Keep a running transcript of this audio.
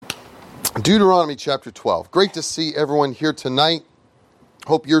Deuteronomy chapter 12. Great to see everyone here tonight.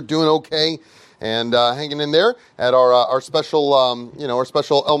 Hope you're doing okay and hanging in there at our special, our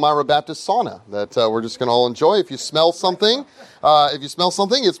special Elmira Baptist sauna that we're just going to all enjoy. If you smell something,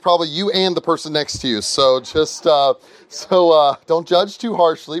 it's probably you and the person next to you. So just don't judge too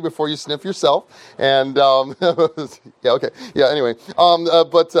harshly before you sniff yourself. And Anyway, try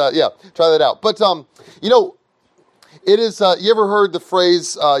that out. But it is, you ever heard the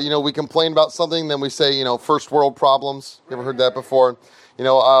phrase, we complain about something, then we say, first world problems? You ever heard that before?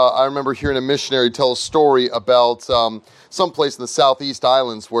 I remember hearing a missionary tell a story about someplace in the Southeast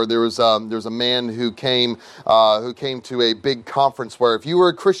Islands where there was a man who came to a big conference where if you were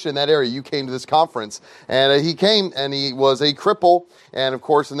a Christian in that area, you came to this conference. And he came, and he was a cripple. And, of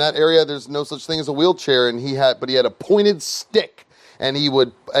course, in that area, there's no such thing as a wheelchair, and he had a pointed stick. And he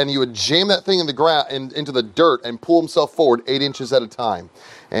would jam that thing in the ground into the dirt and pull himself forward 8 inches at a time,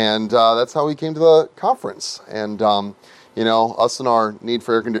 and that's how he came to the conference. And us and our need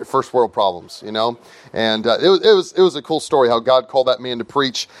for first world problems, And it was a cool story how God called that man to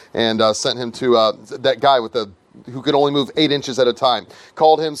preach and sent him to that guy who could only move 8 inches at a time.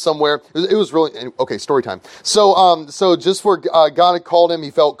 Called him somewhere. It was really okay. Story time. So just for God had called him,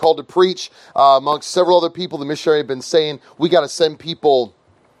 he felt called to preach amongst several other people. The missionary had been saying, we got to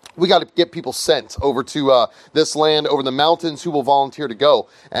get people sent over to this land, over the mountains, who will volunteer to go.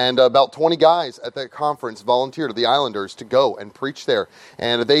 And about 20 guys at that conference volunteered, the Islanders, to go and preach there.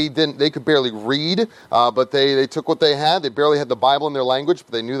 And they could barely read, but they took what they had. They barely had the Bible in their language,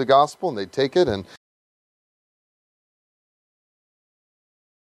 but they knew the gospel, and they'd take it. And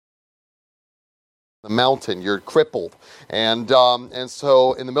the mountain, you're crippled. And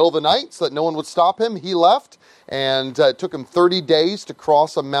so in the middle of the night, so that no one would stop him, he left. And it took him 30 days to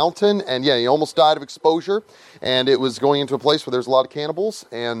cross a mountain. And he almost died of exposure. And it was going into a place where there's a lot of cannibals.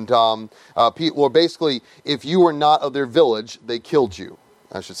 And basically, if you were not of their village, they killed you.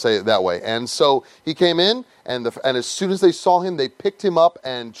 I should say it that way. And so he came in, and as soon as they saw him, they picked him up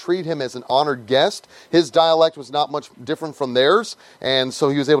and treated him as an honored guest. His dialect was not much different from theirs. And so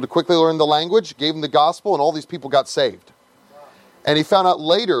he was able to quickly learn the language, gave them the gospel, and all these people got saved. And he found out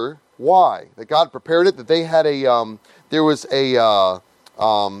later why. That God prepared it, that they had there was a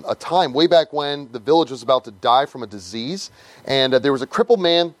time way back when the village was about to die from a disease, and there was a crippled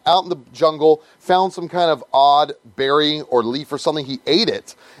man out in the jungle, found some kind of odd berry or leaf or something. He ate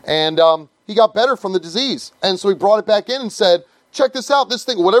it, and he got better from the disease. And so he brought it back in and said, check this out, this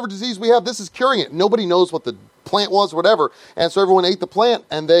thing, whatever disease we have, this is curing it. Nobody knows what the plant was, whatever. And so everyone ate the plant,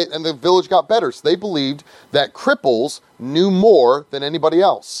 and the village got better. So they believed that cripples knew more than anybody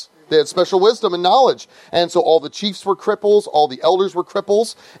else. They had special wisdom and knowledge. And so all the chiefs were cripples, all the elders were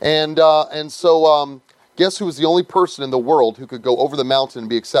cripples. And so guess who was the only person in the world who could go over the mountain and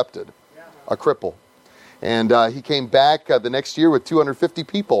be accepted? A cripple. And he came back the next year with 250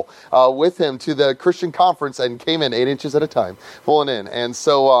 people with him to the Christian conference and came in 8 inches at a time, pulling in. And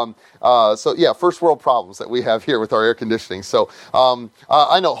so first world problems that we have here with our air conditioning. So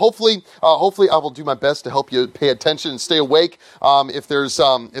I know, hopefully I will do my best to help you pay attention and stay awake. I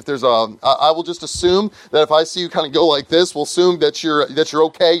will just assume that if I see you kind of go like this, we'll assume that you're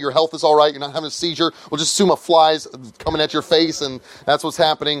okay, your health is all right, you're not having a seizure. We'll just assume a fly's coming at your face, and that's what's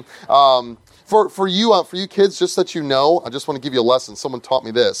happening. For you kids, just that you know, I just want to give you a lesson. Someone taught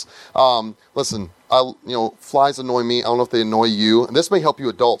me this. Listen, flies annoy me. I don't know if they annoy you. And this may help you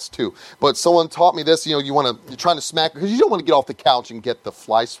adults too. But someone taught me this. You're trying to smack, because you don't want to get off the couch and get the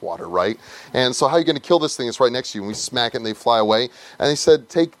fly swatter, right? And so how are you going to kill this thing that's right next to you? And we smack it and they fly away. And they said,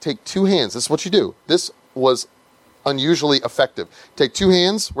 take 2 hands. This is what you do. This was unusually effective. Take 2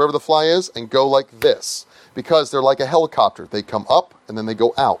 hands, wherever the fly is, and go like this. Because they're like a helicopter. They come up and then they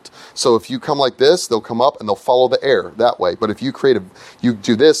go out. So if you come like this, they'll come up and they'll follow the air that way. But if you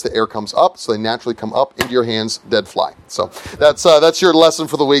do this, the air comes up, so they naturally come up into your hands, dead fly. So that's your lesson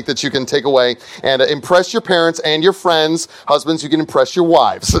for the week that you can take away and impress your parents and your friends. Husbands, you can impress your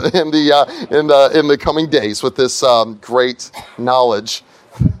wives in the coming days with this great knowledge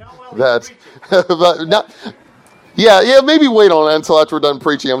that. Yeah, maybe wait on that until after we're done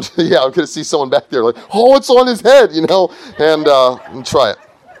preaching. I'm going to see someone back there like, oh, it's on his head, and try it.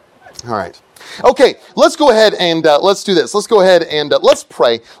 All right. Okay, let's go ahead and let's do this. Let's go ahead and let's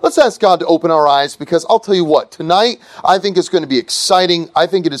pray. Let's ask God to open our eyes, because I'll tell you what, tonight I think it's going to be exciting. I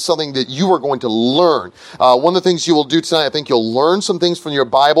think it is something that you are going to learn. One of the things you will do tonight, I think you'll learn some things from your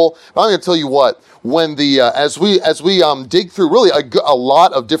Bible. But I'm going to tell you what, when as we dig through really a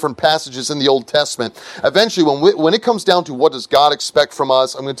lot of different passages in the Old Testament, eventually when it comes down to what does God expect from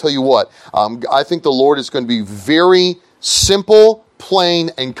us, I'm going to tell you what, I think the Lord is going to be very simple, plain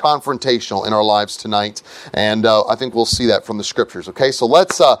and confrontational in our lives tonight. And I think we'll see that from the scriptures. Okay, so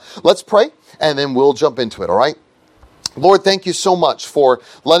let's pray, and then we'll jump into it, all right? Lord, thank you so much for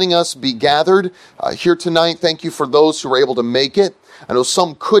letting us be gathered here tonight. Thank you for those who were able to make it. I know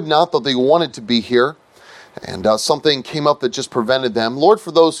some could not, though they wanted to be here. And something came up that just prevented them. Lord,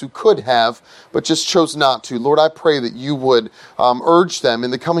 for those who could have, but just chose not to, Lord, I pray that you would urge them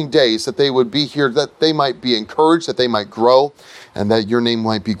in the coming days, that they would be here, that they might be encouraged, that they might grow, and that your name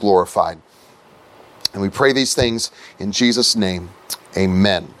might be glorified. And we pray these things in Jesus' name.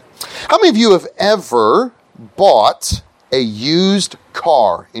 Amen. How many of you have ever bought a used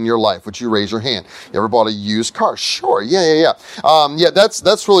car in your life? Would you raise your hand? You ever bought a used car? Sure. Yeah.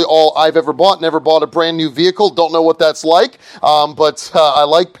 That's really all I've ever bought. Never bought a brand new vehicle. Don't know what that's like. But I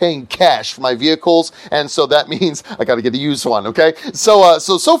like paying cash for my vehicles, and so that means I got to get a used one. Okay.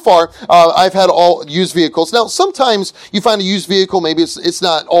 So far I've had all used vehicles. Now sometimes you find a used vehicle, maybe it's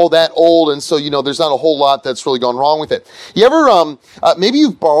not all that old, and so there's not a whole lot that's really gone wrong with it. You ever maybe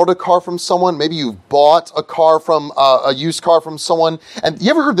you've borrowed a car from someone, maybe you've bought a car from a used car from someone. And you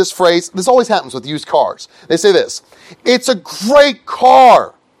ever heard this phrase? This always happens with used cars. They say this: it's a great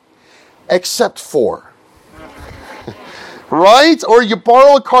car, except for. Right? Or you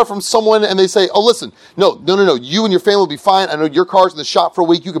borrow a car from someone and they say, oh, listen, no, you and your family will be fine. I know your car's in the shop for a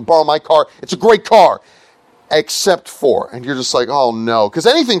week. You can borrow my car. It's a great car, except for. And you're just like, oh no, because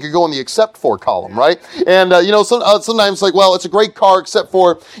anything could go in the except for column, right? And sometimes like, well, it's a great car except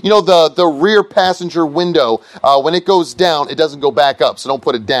for the rear passenger window, when it goes down, it doesn't go back up, so don't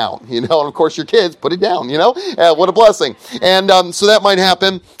put it down, and of course your kids put it down, what a blessing. And so that might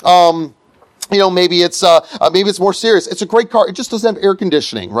happen. Maybe it's more serious. It's a great car. It just doesn't have air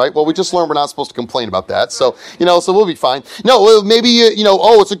conditioning, right? Well, we just learned we're not supposed to complain about that. So, so we'll be fine. No, maybe,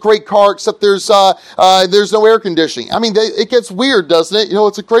 it's a great car, except there's no air conditioning. I mean, it gets weird, doesn't it?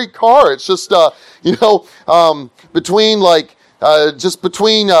 It's a great car. It's just,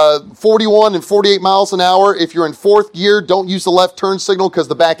 between 41 and 48 miles an hour. If you're in fourth gear, don't use the left turn signal because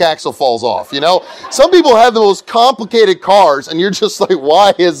the back axle falls off. Some people have the most complicated cars, and you're just like,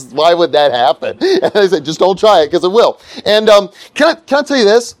 why would that happen? And I say, just don't try it because it will. And can I tell you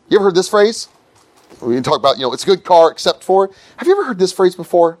this? You ever heard this phrase? We talk about, it's a good car except for. Have you ever heard this phrase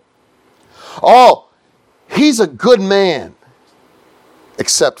before? Oh, he's a good man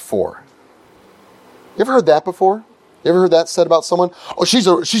except for. You ever heard that before? You ever heard that said about someone? Oh, she's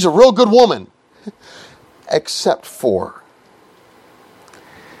a real good woman, except for.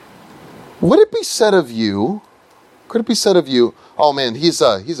 Would it be said of you? Could it be said of you? Oh man, he's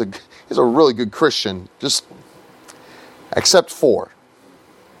a really good Christian, just except for.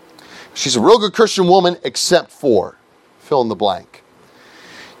 She's a real good Christian woman, except for. Fill in the blank.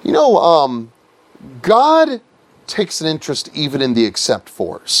 God takes an interest even in the except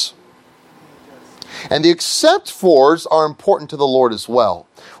fors. And the except fors are important to the Lord as well.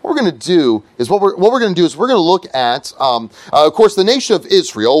 What we're going to do is we're going to look at, of course, the nation of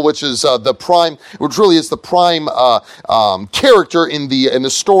Israel, which is which really is the prime character in the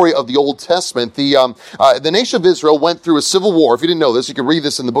story of the Old Testament. The nation of Israel went through a civil war. If you didn't know this, you can read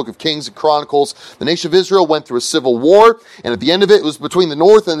this in the book of Kings and Chronicles. The nation of Israel went through a civil war, and at the end of it was between the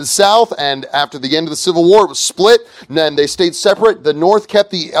north and the south. And after the end of the civil war, it was split, and then they stayed separate. The north kept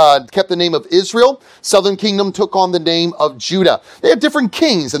the name of Israel. Southern kingdom took on the name of Judah. They had different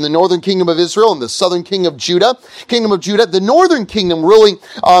kings in the northern kingdom of Israel and the southern kingdom of Judah. The northern kingdom really,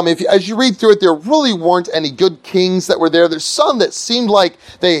 as you read through it, there really weren't any good kings that were there. There's some that seemed like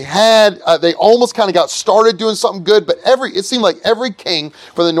they almost kind of got started doing something good, but it seemed like every king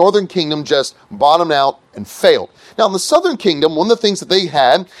for the northern kingdom just bottomed out and failed. Now, in the southern kingdom, one of the things that they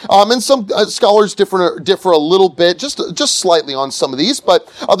had, and some scholars differ a little bit, just slightly on some of these, but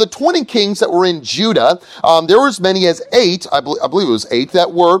of the 20 kings that were in Judah, there were as many as 8, I believe it was 8,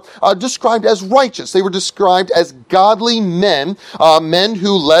 that were described as righteous. They were described as godly men, men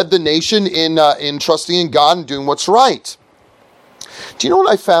who led the nation in trusting in God and doing what's right. Do you know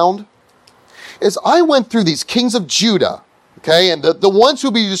what I found? As I went through these kings of Judah, okay, and the ones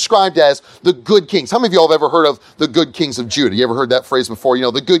who be described as the good kings. How many of y'all have ever heard of the good kings of Judah? You ever heard that phrase before?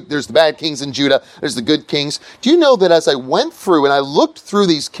 There's the bad kings in Judah, there's the good kings. Do you know that as I went through and I looked through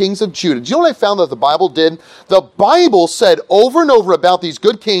these kings of Judah, do you know what I found that the Bible did? The Bible said over and over about these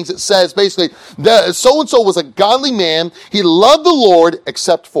good kings, it says basically that so-and-so was a godly man, he loved the Lord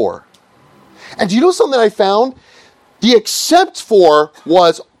except for. And do you know something that I found? The except for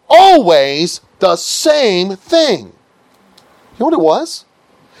was always the same thing. You know what it was?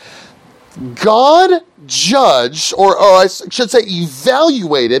 God judged, or I should say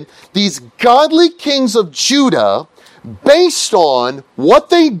evaluated, these godly kings of Judah based on what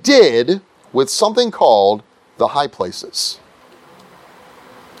they did with something called the high places.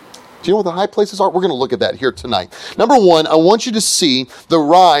 Do you know what the high places are? We're going to look at that here tonight. Number one, I want you to see the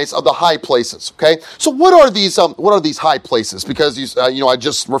rise of the high places. Okay, so what are these high places? Because I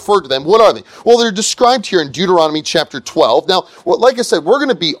just referred to them. What are they? Well, they're described here in Deuteronomy chapter 12. Now, like I said, we're going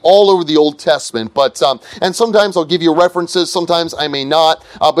to be all over the Old Testament, but and sometimes I'll give you references, sometimes I may not.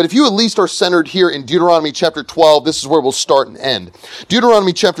 But if you at least are centered here in Deuteronomy chapter 12, this is where we'll start and end.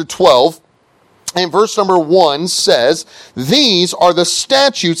 Deuteronomy chapter 12. And verse number 1 says, "These are the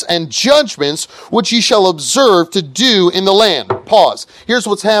statutes and judgments which ye shall observe to do in the land." Pause. Here's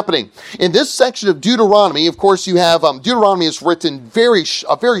what's happening. In this section of Deuteronomy, of course, you have Deuteronomy is written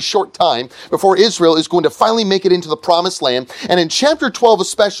a very short time before Israel is going to finally make it into the promised land. And in chapter 12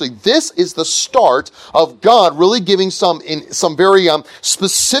 especially, this is the start of God really giving some very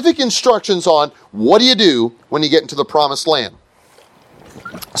specific instructions on what do you do when you get into the promised land.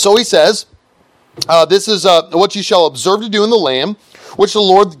 So he says, this is what ye shall observe to do in the land, which the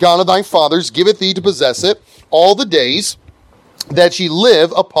Lord God of thy fathers giveth thee to possess it all the days that ye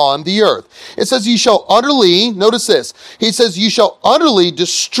live upon the earth. It says ye shall utterly, notice this, he says ye shall utterly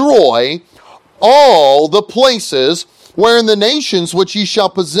destroy all the places wherein the nations which ye shall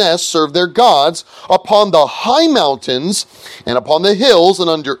possess serve their gods, upon the high mountains and upon the hills and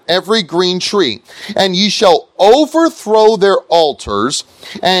under every green tree. And ye shall overthrow their altars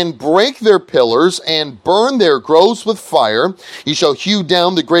and break their pillars and burn their groves with fire. Ye shall hew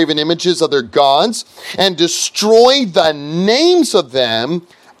down the graven images of their gods and destroy the names of them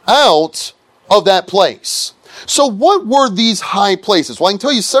out of that place. So what were these high places? Well, I can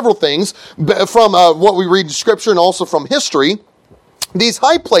tell you several things from what we read in Scripture and also from history. These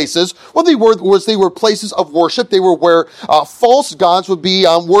high places, what they were places of worship. They were where false gods would be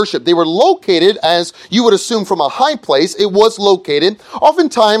worshipped. They were located, as you would assume from a high place, it was located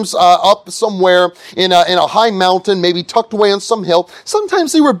oftentimes up somewhere in a high mountain, maybe tucked away on some hill.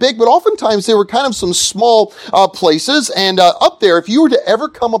 Sometimes they were big, but oftentimes they were kind of some small places. And up there, if you were to ever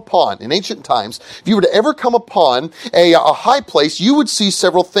come upon, in ancient times, if you were to ever come upon a high place, you would see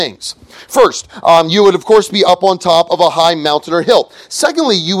several things. First, you would, of course, be up on top of a high mountain or hill.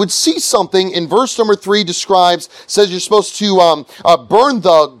 Secondly, you would see something in verse number 3 says you're supposed to burn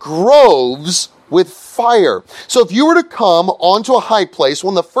the groves with fire. So if you were to come onto a high place,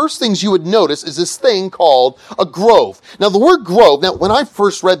 one of the first things you would notice is this thing called a grove. Now the word grove, when I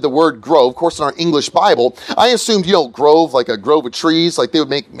first read the word grove, of course in our English Bible, I assumed, grove, like a grove of trees, like they would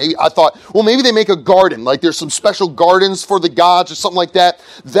make, I thought, maybe they make a garden, like there's some special gardens for the gods or something like that.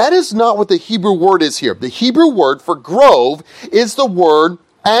 That is not what the Hebrew word is here. The Hebrew word for grove is the word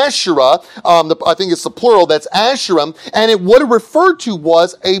Asherah. I think it's the plural, that's Asherah, and what it referred to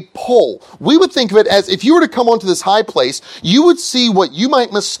was a pole. We would think of it as, if you were to come onto this high place, you would see what you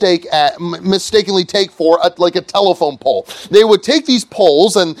might mistakenly take for like a telephone pole. They would take these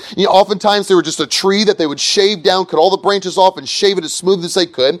poles, and oftentimes they were just a tree that they would shave down, cut all the branches off, and shave it as smooth as they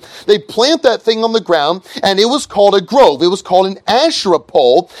could. They'd plant that thing on the ground, and it was called a grove. It was called an Asherah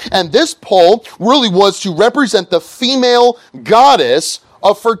pole, and this pole really was to represent the female goddess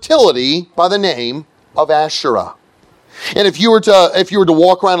of fertility by the name of Asherah. And if you were to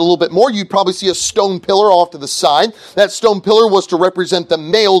walk around a little bit more, you'd probably see a stone pillar off to the side. That stone pillar was to represent the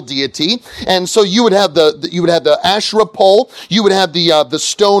male deity, and so you would have the Asherah pole. You would have the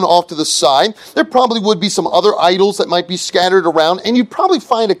stone off to the side. There probably would be some other idols that might be scattered around, and you'd probably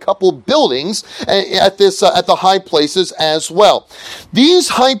find a couple buildings at the high places as well. These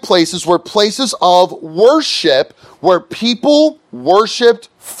high places were places of worship where people worshipped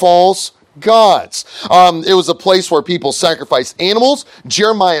false gods. It was a place where people sacrificed animals.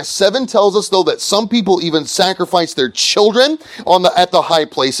 Jeremiah 7 tells us, though, that some people even sacrificed their children at the high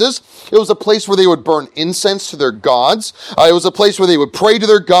places. It was a place where they would burn incense to their gods. It was a place where they would pray to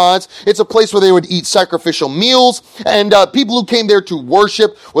their gods. It's a place where they would eat sacrificial meals. And people who came there to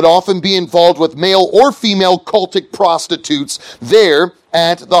worship would often be involved with male or female cultic prostitutes there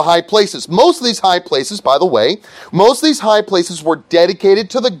at the high places. Most of these high places, by the way, were dedicated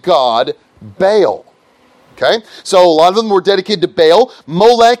to the god Baal. Okay, so a lot of them were dedicated to Baal.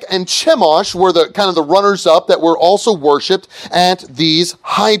 Molech and Chemosh were the kind of the runners-up that were also worshipped at these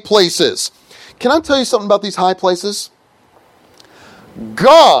high places. Can I tell you something about these high places?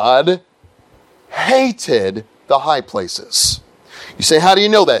 God hated the high places. You say, how do you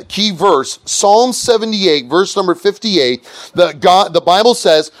know that? Key verse, Psalm 78, verse number 58. The Bible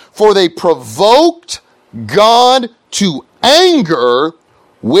says, "For they provoked God to anger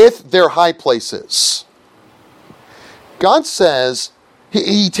with their high places." God says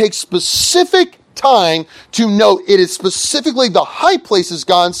he takes specific time to note it is specifically the high places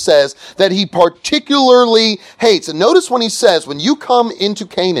God says that he particularly hates. And notice when he says, when you come into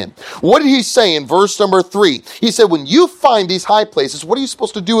Canaan, what did he say in verse number 3? He said, when you find these high places, what are you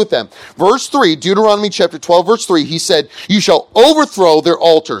supposed to do with them? Verse 3, Deuteronomy chapter 12, verse 3, he said, you shall overthrow their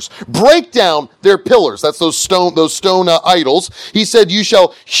altars, break down their pillars. That's those stone idols. He said, you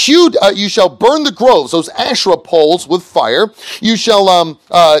shall burn the groves, those Asherah poles, with fire. You shall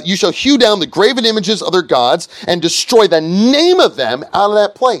hew down the graven images of their gods and destroy the name of them out of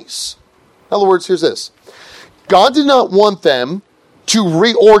that place. In other words, here's this. God did not want them to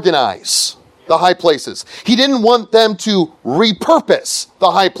reorganize the high places. He didn't want them to repurpose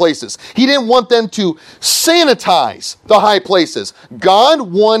the high places. He didn't want them to sanitize the high places. God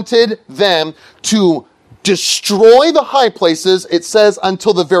wanted them to destroy the high places, it says,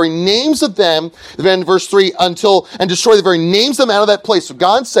 until the very names of them, then verse 3, and destroy the very names of them out of that place. So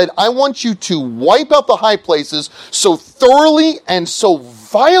God said, I want you to wipe out the high places so thoroughly and so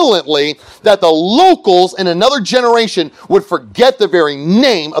violently that the locals in another generation would forget the very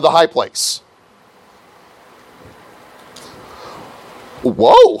name of the high place.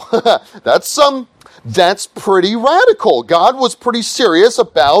 Whoa, that's pretty radical. God was pretty serious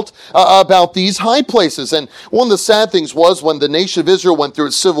about these high places. And one of the sad things was when the nation of Israel went through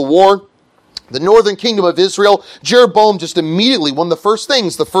its civil war, the northern kingdom of Israel, Jeroboam just immediately, one of the first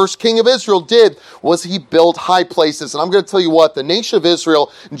things the first king of Israel did was he built high places. And I'm going to tell you what, the nation of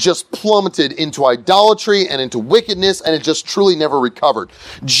Israel just plummeted into idolatry and into wickedness, and it just truly never recovered.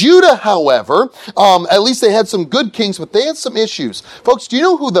 Judah, however, at least they had some good kings, but they had some issues. Folks, do you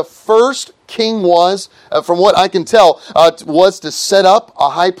know who the first king was, from what I can tell, was to set up a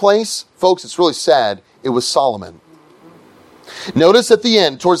high place? Folks, it's really sad. It was Solomon. Notice at the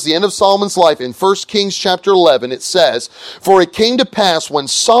end, towards the end of Solomon's life, in 1 Kings chapter 11, it says, for it came to pass when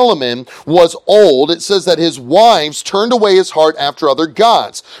Solomon was old, it says that his wives turned away his heart after other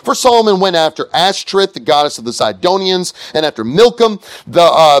gods. For Solomon went after Ashtoreth, the goddess of the Zidonians, and after Milcom,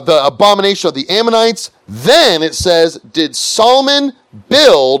 the abomination of the Ammonites. Then, it says, did Solomon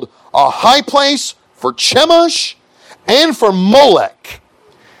build a high place for Chemosh and for Molech.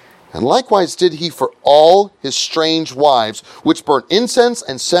 And likewise did he for all his strange wives, which burnt incense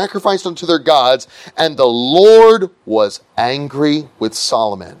and sacrificed unto their gods. And the Lord was angry with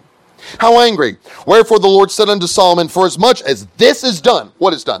Solomon. How angry? Wherefore the Lord said unto Solomon, for as much as this is done,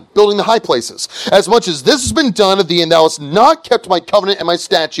 what is done? Building the high places. As much as this has been done of thee, and thou hast not kept my covenant and my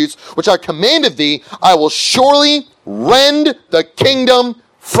statutes, which I commanded thee, I will surely rend the kingdom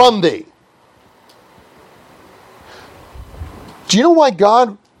from thee. Do you know why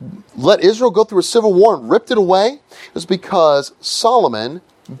God let Israel go through a civil war and ripped it away? It was because Solomon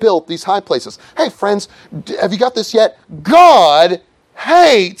built these high places. Hey friends, have you got this yet? God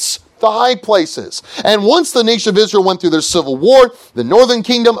hates the high places. And once the nation of Israel went through their civil war, the northern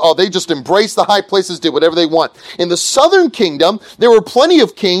kingdom, they just embraced the high places, did whatever they want. In the southern kingdom, there were plenty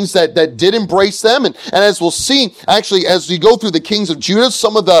of kings that did embrace them. And as we'll see, actually, as we go through the kings of Judah,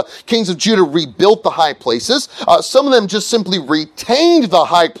 some of the kings of Judah rebuilt the high places. Some of them just simply retained the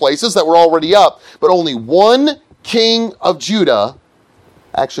high places that were already up. But only one king of Judah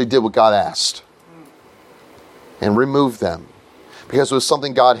actually did what God asked and removed them, because it was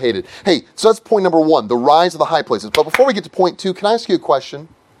something God hated. Hey, so that's point number 1, the rise of the high places. But before we get to point 2, can I ask you a question?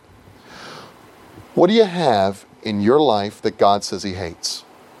 What do you have in your life that God says he hates?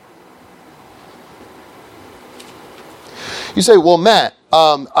 You say, well, Matt,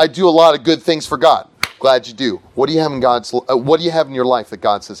 I do a lot of good things for God. Glad you do. What do you have in your life that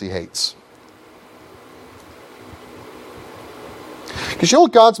God says he hates? Because you know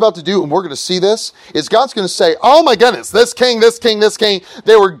what God's about to do, and we're going to see this, is God's going to say, oh my goodness, this king,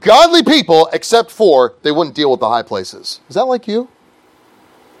 they were godly people, except for they wouldn't deal with the high places. Is that like you?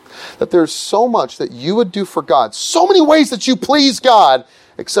 That there's so much that you would do for God, so many ways that you please God,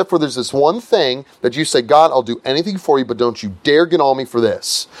 except for there's this one thing that you say, God, I'll do anything for you, but don't you dare get on me for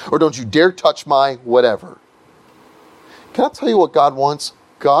this. Or don't you dare touch my whatever. Can I tell you what God wants?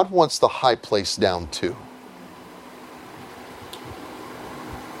 God wants the high place down too.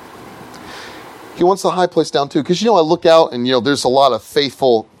 He wants the high place down too. Because, I look out and, there's a lot of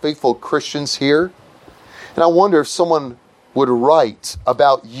faithful Christians here. And I wonder if someone would write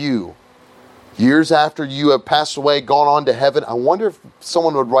about you years after you have passed away, gone on to heaven. I wonder if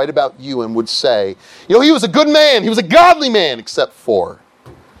someone would write about you and would say, he was a good man. He was a godly man, except for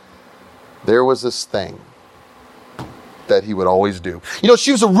there was this thing that he would always do.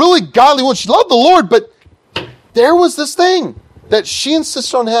 She was a really godly woman. She loved the Lord, but there was this thing that she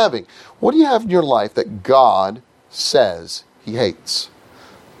insisted on having. What do you have in your life that God says he hates?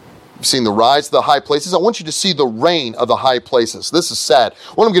 seen the rise of the high places. I want you to see the reign of the high places. This is sad.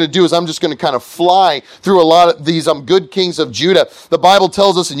 What I'm going to do is I'm just going to kind of fly through a lot of these good kings of Judah. The Bible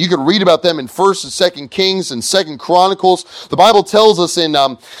tells us, and you can read about them in 1st and 2nd Kings and 2nd Chronicles. The Bible tells us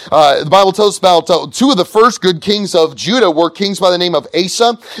about two of the first good kings of Judah were kings by the name of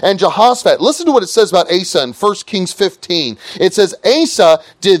Asa and Jehoshaphat. Listen to what it says about Asa in 1 Kings 15. It says, Asa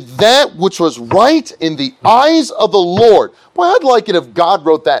did that which was right in the eyes of the Lord. Boy, I'd like it if God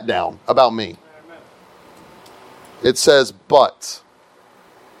wrote that down about me. It says, but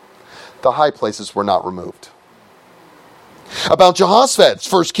the high places were not removed. About Jehoshaphat,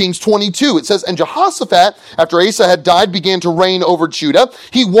 1 Kings 22, it says, and Jehoshaphat, after Asa had died, began to reign over Judah.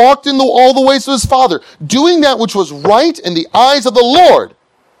 He walked in all the ways of his father, doing that which was right in the eyes of the Lord.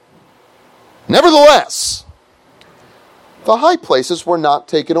 Nevertheless, the high places were not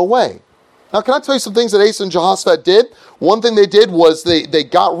taken away. Now, can I tell you some things that Asa and Jehoshaphat did? One thing they did was they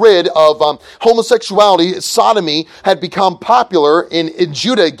got rid of homosexuality. Sodomy had become popular in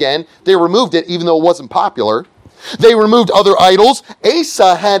Judah again. They removed it, even though it wasn't popular. They removed other idols.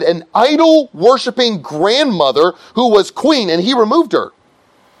 Asa had an idol-worshiping grandmother who was queen, and he removed her.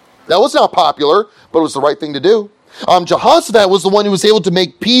 That was not popular, but it was the right thing to do. Jehoshaphat was the one who was able to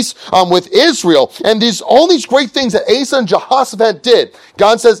make peace with Israel. And all these great things that Asa and Jehoshaphat did.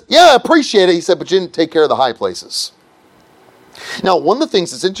 God says, yeah, I appreciate it. He said, but you didn't take care of the high places. Now, one of the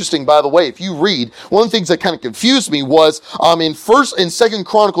things that's interesting, by the way, if you read, one of the things that kind of confused me was in 1st and 2nd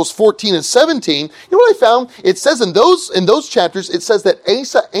Chronicles 14 and 17, you know what I found? It says in those chapters, it says that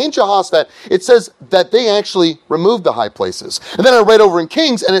Asa and Jehoshaphat, it says that they actually removed the high places. And then I read over in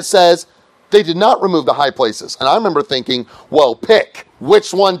Kings, and it says they did not remove the high places. And I remember thinking, well, pick.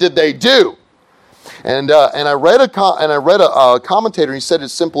 Which one did they do? And I read a commentator, and he said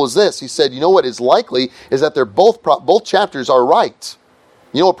as simple as this. He said, you know what is likely is that they're both chapters are right.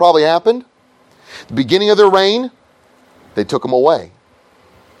 You know what probably happened? The beginning of their reign, they took them away.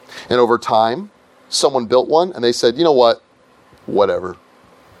 And over time, someone built one, and they said, you know what? Whatever.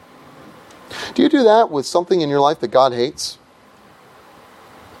 Do you do that with something in your life that God hates?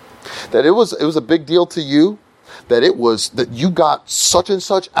 That it was a big deal to you, that you got such and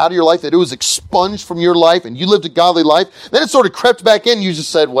such out of your life, that it was expunged from your life, and you lived a godly life. Then it sort of crept back in, and you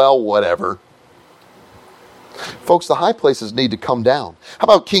just said, well, whatever. Folks, the high places need to come down. How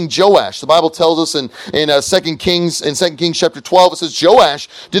about King Joash? The Bible tells us in 2 Kings chapter 12, it says, Joash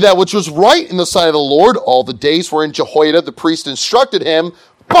did that which was right in the sight of the Lord all the days wherein Jehoiada the priest instructed him,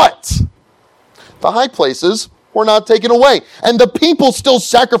 but the high places were not taken away. And the people still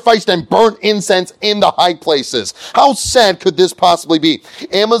sacrificed and burnt incense in the high places. How sad could this possibly be?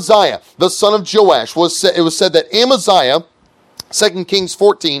 Amaziah, the son of Joash, it was said that Amaziah, 2 Kings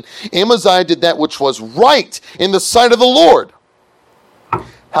 14, Amaziah did that which was right in the sight of the Lord.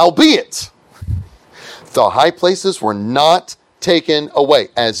 Howbeit, the high places were not taken away.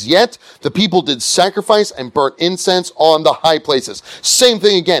 As yet, the people did sacrifice and burnt incense on the high places. Same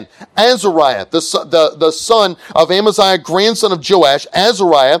thing again. Azariah, the son of Amaziah, grandson of Joash,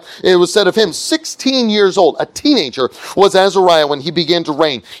 Azariah, it was said of him, 16 years old, a teenager, was Azariah when he began to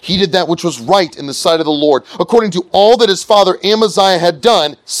reign. He did that which was right in the sight of the Lord, according to all that his father Amaziah had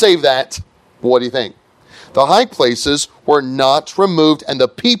done, save that. What do you think? The high places were not removed, and the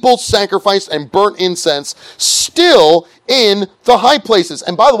people sacrificed and burnt incense still in the high places.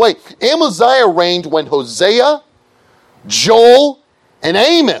 And by the way, Amaziah reigned when Hosea, Joel, and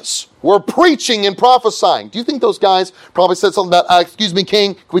Amos were preaching and prophesying. Do you think those guys probably said something about, excuse me,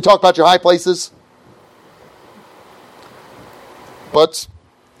 king, can we talk about your high places? But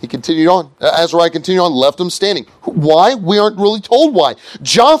he continued on. Azariah continued on, left him standing. Why? We aren't really told why.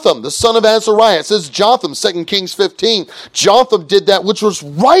 Jotham, the son of Azariah, it says Jotham, 2 Kings 15. Jotham did that which was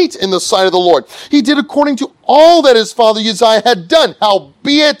right in the sight of the Lord. He did according to all that his father Uzziah had done.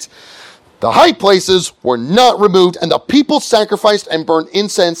 Howbeit, the high places were not removed, and the people sacrificed and burned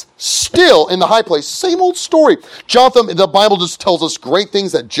incense still in the high place. Same old story. Jotham, the Bible just tells us great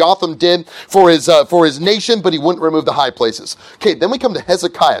things that Jotham did for his nation, but he wouldn't remove the high places. Okay, then we come to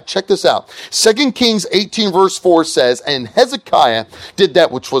Hezekiah. Check this out. 2 Kings 18 verse 4 says, and Hezekiah did that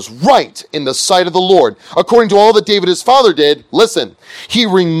which was right in the sight of the Lord, according to all that David his father did. Listen, he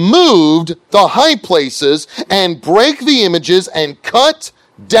removed the high places and brake the images and cut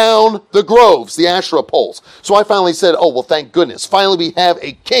down the groves, the Asherah poles. So I finally said, oh, well, thank goodness. Finally, we have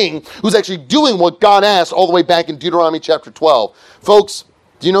a king who's actually doing what God asked all the way back in Deuteronomy chapter 12. Folks,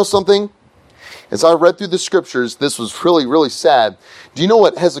 do you know something? As I read through the scriptures, this was really, really sad. Do you know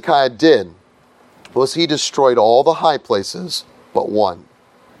what Hezekiah did? Was he destroyed all the high places but one.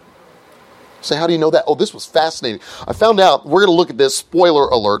 Say, how do you know that? Oh, this was fascinating. I found out, we're going to look at this, spoiler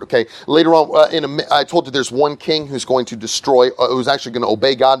alert, okay? Later on, I told you there's one king who's going to destroy, who's actually going to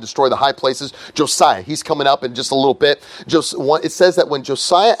obey God, destroy the high places. Josiah, he's coming up in just a little bit. It says that when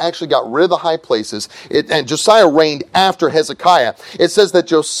Josiah actually got rid of the high places, and Josiah reigned after Hezekiah, it says that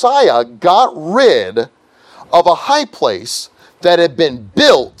Josiah got rid of a high place that had been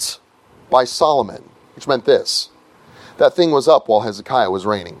built by Solomon, which meant this. That thing was up while Hezekiah was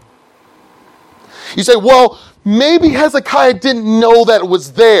reigning. You say, well, maybe Hezekiah didn't know that it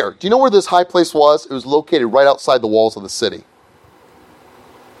was there. Do you know where this high place was? It was located right outside the walls of the city.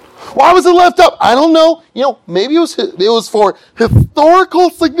 Why was it left up? I don't know. Maybe it was for historical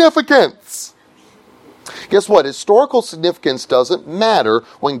significance. Guess what? Historical significance doesn't matter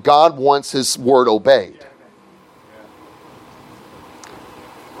when God wants his word obeyed.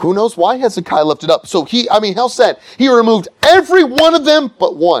 Who knows why Hezekiah left it up? So how sad. He removed every one of them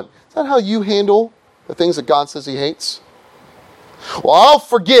but one. Is that how you handle the things that God says he hates? Well, I'll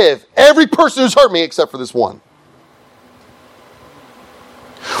forgive every person who's hurt me except for this one.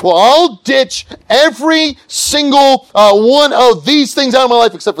 Well, I'll ditch every single one of these things out of my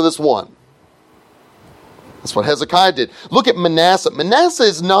life except for this one. That's what Hezekiah did. Look at Manasseh. Manasseh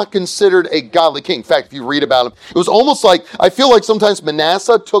is not considered a godly king. In fact, if you read about him, it was almost like, I feel like sometimes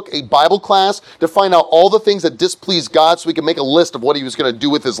Manasseh took a Bible class to find out all the things that displeased God so he could make a list of what he was going to do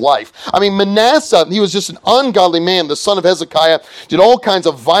with his life. Manasseh, he was just an ungodly man. The son of Hezekiah did all kinds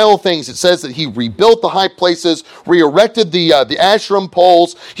of vile things. It says that he rebuilt the high places, re-erected the Asherim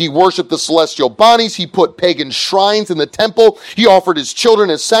poles. He worshipped the celestial bodies. He put pagan shrines in the temple. He offered his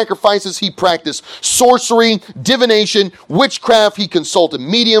children as sacrifices. He practiced sorcery, divination, witchcraft. He consulted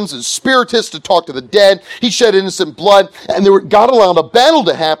mediums and spiritists to talk to the dead. He shed innocent blood. And God allowed a battle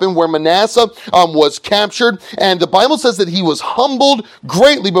to happen where Manasseh was captured. And the Bible says that he was humbled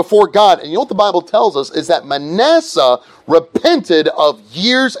greatly before God. And you know what the Bible tells us is that Manasseh repented of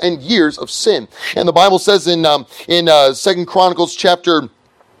years and years of sin. And the Bible says in 2 Chronicles chapter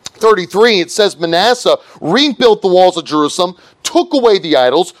 33, it says Manasseh rebuilt the walls of Jerusalem, took away the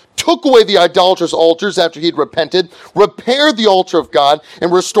idols, took away the idolatrous altars after he had repented, repaired the altar of God,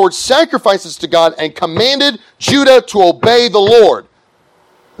 and restored sacrifices to God, and commanded Judah to obey the Lord.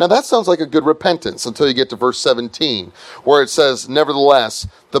 Now that sounds like a good repentance until you get to verse 17, where it says, nevertheless,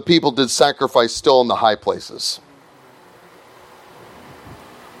 the people did sacrifice still in the high places.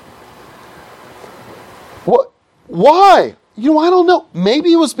 What? Why? I don't know.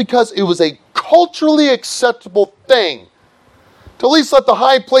 Maybe it was because it was a culturally acceptable thing to at least let the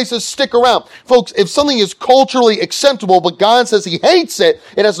high places stick around. Folks, if something is culturally acceptable, but God says he hates it,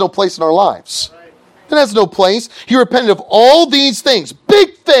 it has no place in our lives. It has no place. He repented of all these things,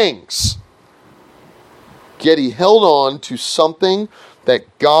 big things. Yet he held on to something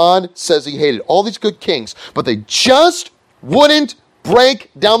that God says he hated. All these good kings, but they just wouldn't break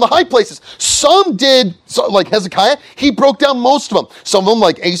down the high places. Some did, like Hezekiah, he broke down most of them. Some of them,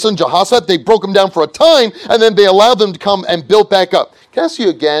 like Asa and Jehoshaphat, they broke them down for a time, and then they allowed them to come and build back up. Can I ask you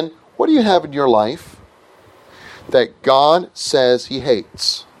again, what do you have in your life that God says he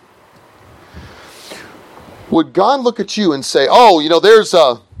hates? Would God look at you and say, there's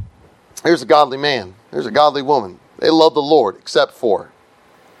a godly man, there's a godly woman, they love the Lord, except for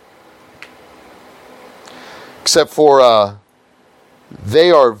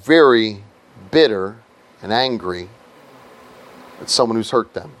they are very bitter and angry at someone who's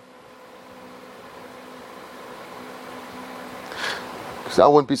hurt them. Because I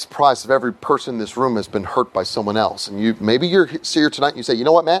wouldn't be surprised if every person in this room has been hurt by someone else. And maybe you're here tonight and you say, you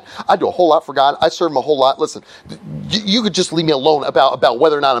know what, Matt? I do a whole lot for God. I serve him a whole lot. Listen, you could just leave me alone about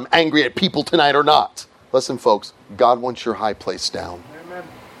whether or not I'm angry at people tonight or not. Listen, folks, God wants your high place down. Amen.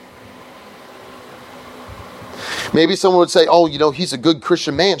 Maybe someone would say, he's a good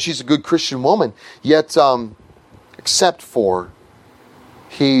Christian man, she's a good Christian woman, yet except for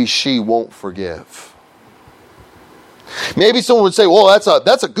she won't forgive. Maybe someone would say, well,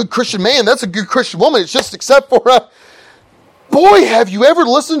 that's a good Christian man, that's a good Christian woman, it's just except for, boy, have you ever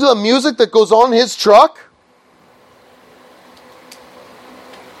listened to the music that goes on in his truck?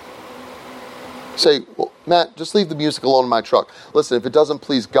 Say, well, Matt, just leave the music alone in my truck. Listen, if it doesn't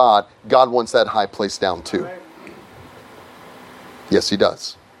please God, God wants that high place down too. Yes, he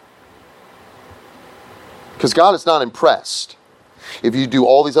does. Because God is not impressed if you do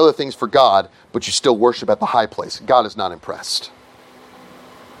all these other things for God, but you still worship at the high place. God is not impressed.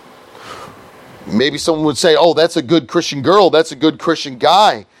 Maybe someone would say, that's a good Christian girl, that's a good Christian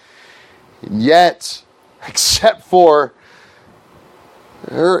guy. And yet, except for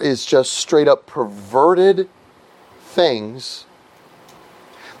there is just straight up perverted things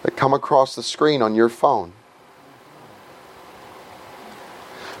that come across the screen on your phone.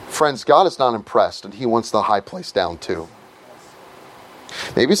 Friends, God is not impressed, and He wants the high place down too.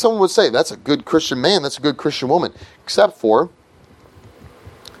 Maybe someone would say, that's a good Christian man, that's a good Christian woman. Except for,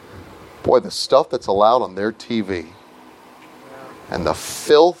 boy, the stuff that's allowed on their TV and the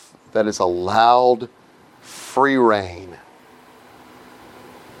filth that is allowed free reign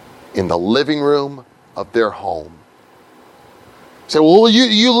in the living room of their home. Say, well,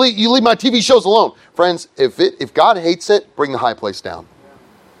 you leave my TV shows alone. Friends, if God hates it, bring the high place down.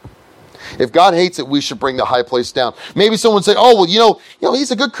 If God hates it, we should bring the high place down. Maybe someone would say, oh, well, you know, he's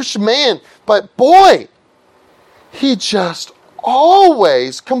a good Christian man, but boy, he just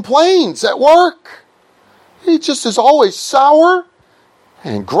always complains at work. He just is always sour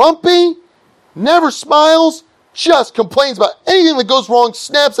and grumpy, never smiles, just complains about anything that goes wrong,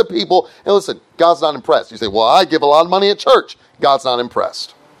 snaps at people. And listen, God's not impressed. You say, well, I give a lot of money at church. God's not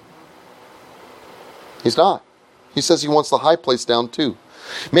impressed. He's not. He says He wants the high place down too.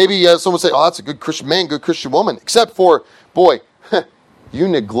 Maybe someone would say, oh, that's a good Christian man, good Christian woman. Except for, boy, you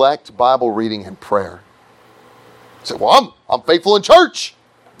neglect Bible reading and prayer. You say, well, I'm faithful in church.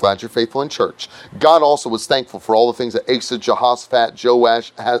 Glad you're faithful in church. God also was thankful for all the things that Asa, Jehoshaphat,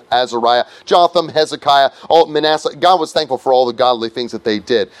 Joash, Azariah, Jotham, Hezekiah, all Manasseh. God was thankful for all the godly things that they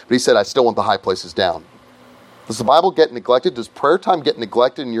did. But He said, I still want the high places down. Does the Bible get neglected? Does prayer time get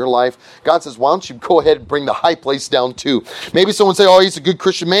neglected in your life? God says, why don't you go ahead and bring the high place down too? Maybe someone say, oh, he's a good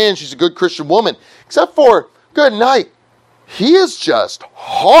Christian man, she's a good Christian woman. Except for, good night, he is just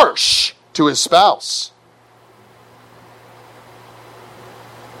harsh to his spouse.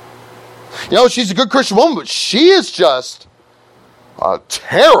 You know, she's a good Christian woman, but she is just a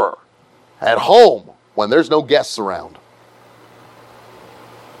terror at home when there's no guests around.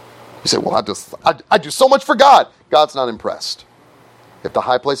 You say, well, I do so much for God. God's not impressed. If the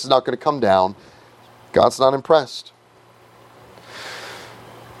high place is not going to come down, God's not impressed.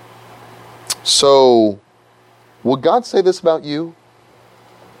 So, will God say this about you?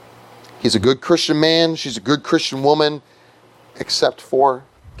 He's a good Christian man, she's a good Christian woman, except for,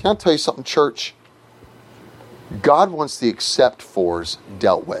 can I tell you something, church? God wants the except fors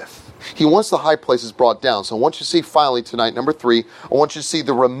dealt with. He wants the high places brought down. So I want you to see finally tonight, number 3, I want you to see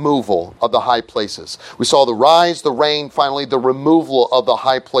the removal of the high places. We saw the rise, the reign, finally the removal of the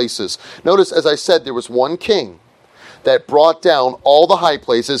high places. Notice, as I said, there was one king that brought down all the high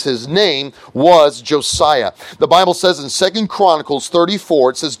places. His name was Josiah. The Bible says in 2 Chronicles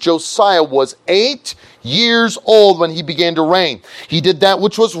 34, it says Josiah was 8 years old when he began to reign. He did that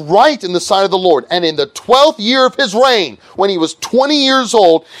which was right in the sight of the Lord. And in the 12th year of his reign, when he was 20 years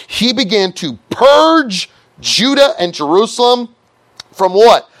old, he began to purge Judah and Jerusalem from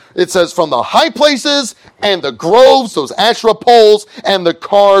what? It says from the high places and the groves, those Asherah poles, and the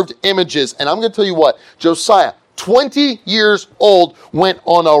carved images. And I'm going to tell you what, Josiah, 20 years old, went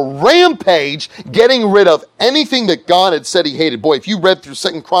on a rampage getting rid of anything that God had said he hated. Boy, if you read through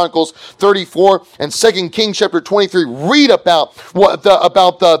 2 Chronicles 34 and 2 Kings chapter 23, read about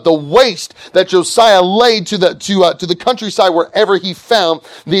the waste that Josiah laid to the countryside wherever he found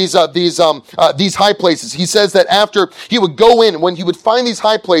these high places. He says that after he would go in, when he would find these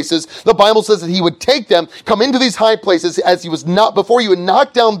high places, the Bible says that he would take them, come into these high places as he was not, before he would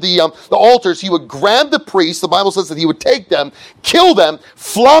knock down the altars, he would grab the priests. The Bible says that he would take them, kill them,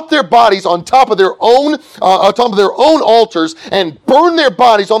 flop their bodies on top of their own altars, and burn their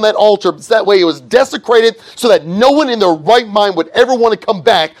bodies on that altar. That way it was desecrated, so that no one in their right mind would ever want to come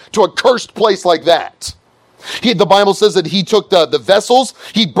back to a cursed place like that. The Bible says that he took the vessels,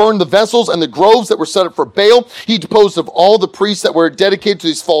 he burned the vessels and the groves that were set up for Baal. He disposed of all the priests that were dedicated to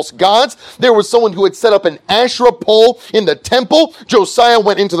these false gods. There was someone who had set up an Asherah pole in the temple. Josiah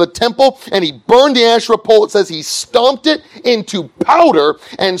went into the temple and he burned the Asherah pole. It says he stomped it into powder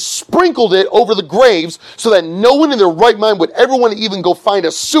and sprinkled it over the graves so that no one in their right mind would ever want to even go find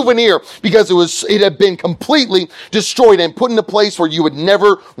a souvenir, because it had been completely destroyed and put in a place where you would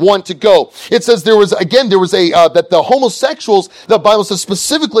never want to go. It says there was that the homosexuals, the Bible says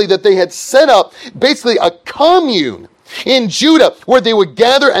specifically that they had set up basically a commune in Judah where they would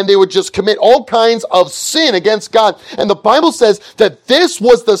gather and they would just commit all kinds of sin against God. And the Bible says that this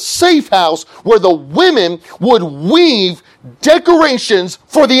was the safe house where the women would weave decorations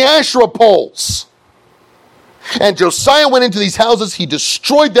for the Asherah poles. And Josiah went into these houses, he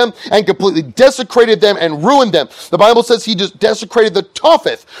destroyed them and completely desecrated them and ruined them. The Bible says he just desecrated the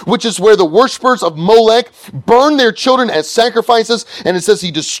Topheth, which is where the worshipers of Molech burned their children as sacrifices. And it says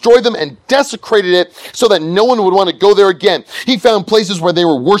he destroyed them and desecrated it so that no one would want to go there again. He found places where they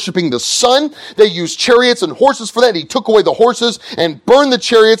were worshiping the sun. They used chariots and horses for that. He took away the horses and burned the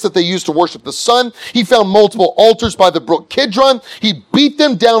chariots that they used to worship the sun. He found multiple altars by the brook Kidron. He beat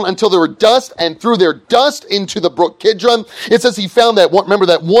them down until they were dust and threw their dust into the brook Kidron. It says he found that one, remember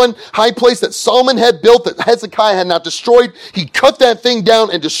that one high place that Solomon had built that Hezekiah had not destroyed. He cut that thing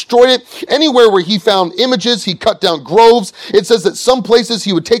down and destroyed it. Anywhere where he found images, he cut down groves. It says that some places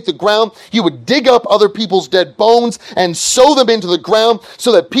he would take the ground, he would dig up other people's dead bones and sew them into the ground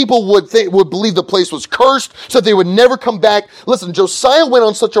so that people would believe the place was cursed, so that they would never come back. Listen, Josiah went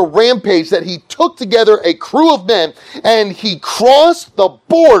on such a rampage that he took together a crew of men and he crossed the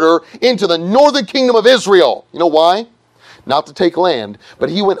border into the northern kingdom of Israel. You know why? Not to take land, but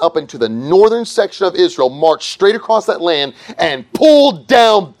he went up into the northern section of Israel, marched straight across that land, and pulled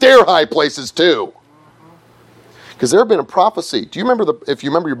down their high places too. Because there had been a prophecy. Do you remember, if you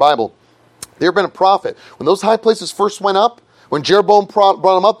remember your Bible, there had been a prophet. When those high places first went up, when Jeroboam brought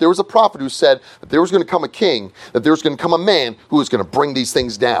them up, there was a prophet who said that there was going to come a king, that there was going to come a man who was going to bring these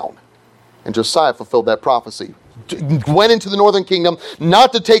things down. And Josiah fulfilled that prophecy. Went into the northern kingdom,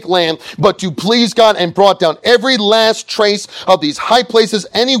 not to take land, but to please God, and brought down every last trace of these high places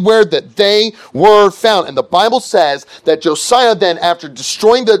anywhere that they were found. And the Bible says that Josiah then, after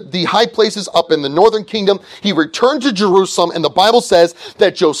destroying the high places up in the northern kingdom, he returned to Jerusalem, and the Bible says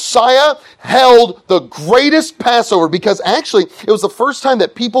that Josiah held the greatest Passover, because actually it was the first time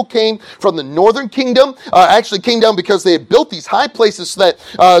that people came from the northern kingdom, actually came down because they had built these high places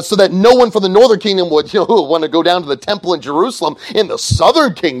so that no one from the northern kingdom would want to go down to the temple in Jerusalem in the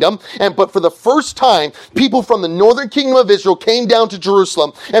southern kingdom. But for the first time, people from the northern kingdom of Israel came down to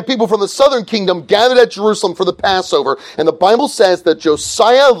Jerusalem, and people from the southern kingdom gathered at Jerusalem for the Passover. And the Bible says that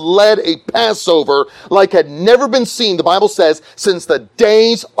Josiah led a Passover like had never been seen, the Bible says, since the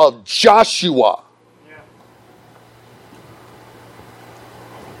days of Joshua.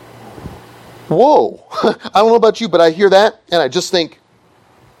 Whoa. I don't know about you, but I hear that and I just think,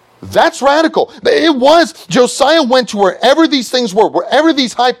 that's radical. It was. Josiah went to wherever these things were, wherever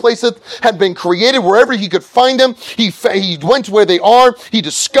these high places had been created, wherever he could find them. He went to where they are. He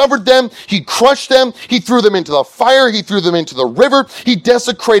discovered them. He crushed them. He threw them into the fire. He threw them into the river. He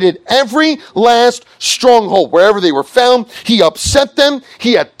desecrated every last stronghold wherever they were found. He upset them.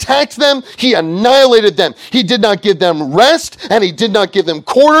 He attacked them. He annihilated them. He did not give them rest, and he did not give them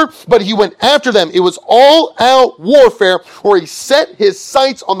quarter, but he went after them. It was all out warfare where he set his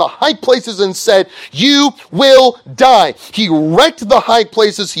sights on the high places and said, you will die. He wrecked the high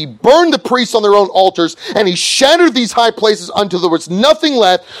places. He burned the priests on their own altars, and he shattered these high places until there was nothing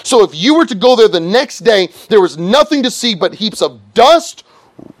left. So if you were to go there the next day, there was nothing to see but heaps of dust,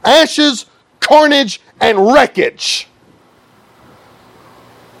 ashes, carnage, and wreckage.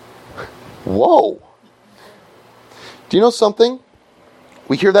 Whoa. Do you know something?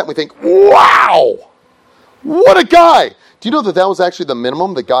 We hear that and we think, wow, what a guy. Do you know that was actually the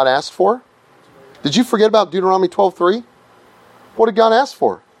minimum that God asked for? Did you forget about Deuteronomy 12:3? What did God ask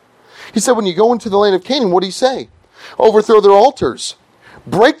for? He said, when you go into the land of Canaan, what did he say? Overthrow their altars,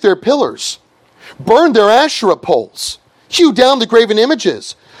 break their pillars, burn their Asherah poles, hew down the graven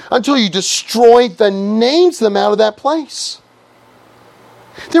images until you destroy the names of them out of that place.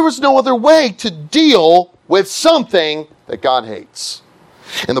 There was no other way to deal with something that God hates.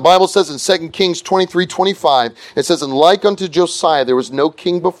 And the Bible says in 2 Kings 23:25, it says, and like unto Josiah, there was no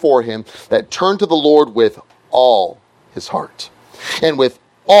king before him that turned to the Lord with all his heart, and with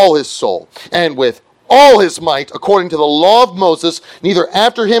all his soul, and with all his might, according to the law of Moses, neither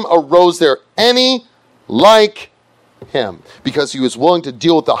after him arose there any like him, because he was willing to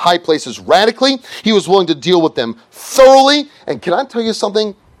deal with the high places radically. He was willing to deal with them thoroughly. And can I tell you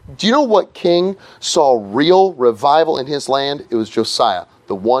something? Do you know what king saw real revival in his land? It was Josiah,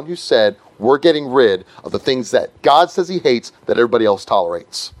 the one who said, we're getting rid of the things that God says he hates that everybody else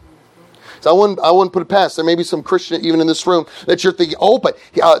tolerates. So I wouldn't put it past. There may be some Christian even in this room that you're thinking, oh, but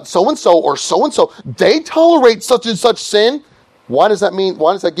so-and-so or so-and-so, they tolerate such and such sin. Why does that mean?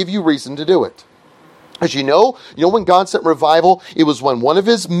 Why does that give you reason to do it? As you know when God sent revival, it was when one of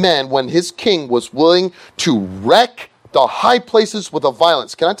his men, when his king was willing to wreck the high places with a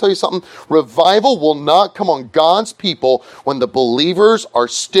violence. Can I tell you something? Revival will not come on God's people when the believers are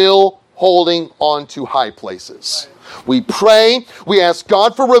still holding on to high places. We pray, we ask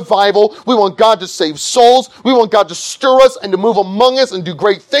God for revival, we want God to save souls, we want God to stir us and to move among us and do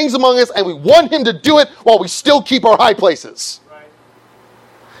great things among us, and we want Him to do it while we still keep our high places. Right.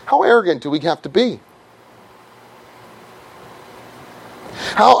 How arrogant do we have to be?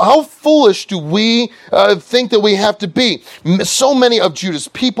 How foolish do we think that we have to be? So many of Judah's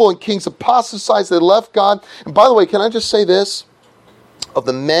people and kings apostatized, they left God. And by the way, can I just say this? Of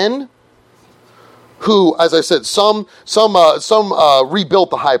the men who, as I said, some rebuilt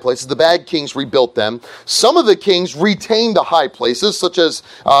the high places. The bad kings rebuilt them. Some of the kings retained the high places, such as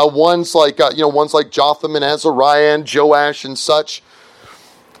ones like Jotham and Azariah and Joash and such.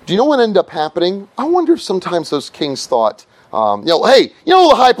 Do you know what ended up happening? I wonder if sometimes those kings thought, hey,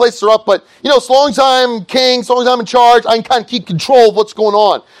 the high places are up, but as long as I'm king, as long as I'm in charge, I can kind of keep control of what's going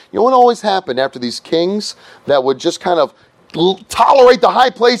on. You know what always happened after these kings that would just kind of tolerate the high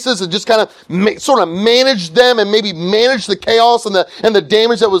places and just kind of sort of manage them and maybe manage the chaos and the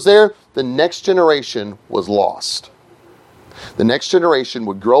damage that was there? The next generation was lost. The next generation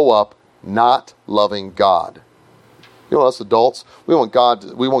would grow up not loving God. Us adults, we want God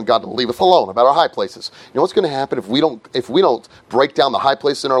to leave us alone about our high places. You know what's going to happen if we don't break down the high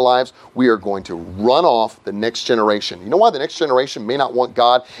places in our lives? We are going to run off the next generation. You know why the next generation may not want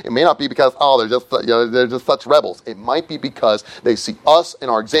God? It may not be because they're just such rebels. It might be because they see us and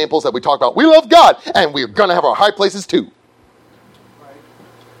our examples that we talk about. We love God, and we're going to have our high places too.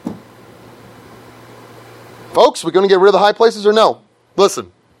 Right. Folks, we're going to get rid of the high places or no? Listen.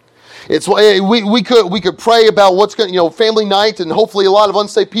 It's we could pray about what's going, family night, and hopefully a lot of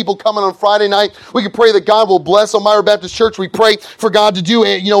unsaved people coming on Friday night. We could pray that God will bless Elmira Baptist Church. We pray for God to do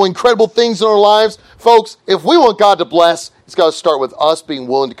incredible things in our lives, folks. If we want God to bless, it's got to start with us being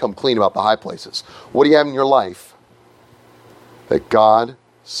willing to come clean about the high places. What do you have in your life that God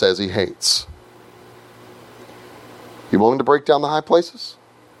says He hates? You willing to break down the high places?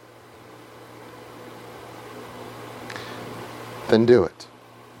 Then do it.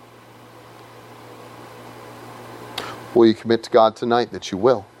 Will you commit to God tonight that you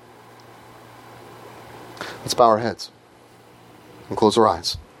will? Let's bow our heads and close our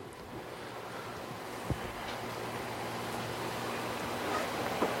eyes.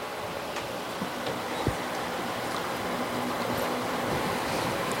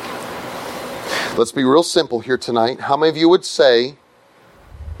 Let's be real simple here tonight. How many of you would say,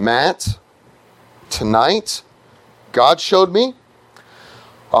 Matt, tonight, God showed me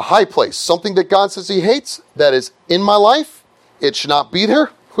a high place, something that God says He hates, that is in my life. It should not be there.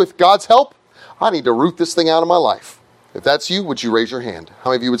 With God's help, I need to root this thing out of my life. If that's you, would you raise your hand?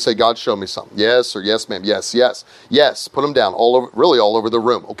 How many of you would say, God, show me something? Yes, or yes, ma'am. Yes, yes, yes. Put them down all over the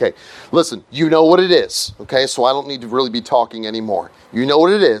room. Okay, listen, you know what it is. Okay, so I don't need to really be talking anymore. You know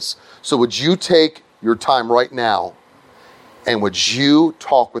what it is. So would you take your time right now and would you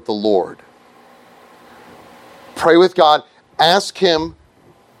talk with the Lord? Pray with God. Ask Him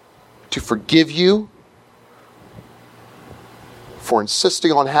to forgive you for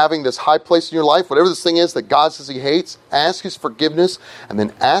insisting on having this high place in your life, whatever this thing is that God says He hates. Ask His forgiveness and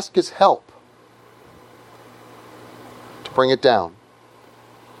then ask His help to bring it down,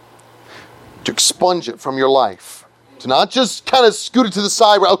 to expunge it from your life, to not just kind of scoot it to the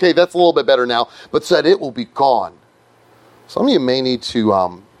side where, okay, that's a little bit better now, but so that it will be gone. Some of you may need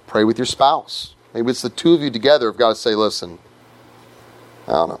to pray with your spouse. Maybe it's the two of you together have got to say, listen,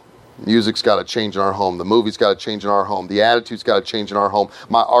 I don't know. Music's got to change in our home. The movie's got to change in our home. The attitude's got to change in our home.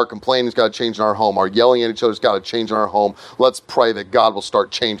 Our complaining's got to change in our home. Our yelling at each other's got to change in our home. Let's pray that God will start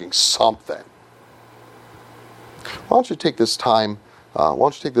changing something. Why don't you take this time?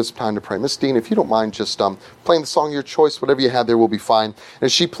 To pray? Miss Dean, if you don't mind just playing the song of your choice, whatever you have there will be fine. And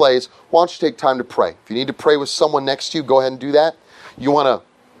as she plays, why don't you take time to pray? If you need to pray with someone next to you, go ahead and do that. You want to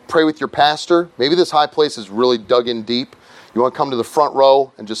pray with your pastor? Maybe this high place is really dug in deep. You want to come to the front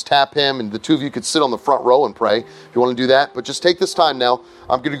row and just tap him, and the two of you could sit on the front row and pray if you want to do that. But just take this time now.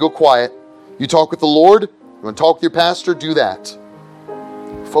 I'm going to go quiet. You talk with the Lord. You want to talk with your pastor? Do that.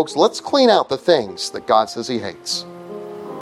 Folks, let's clean out the things that God says He hates.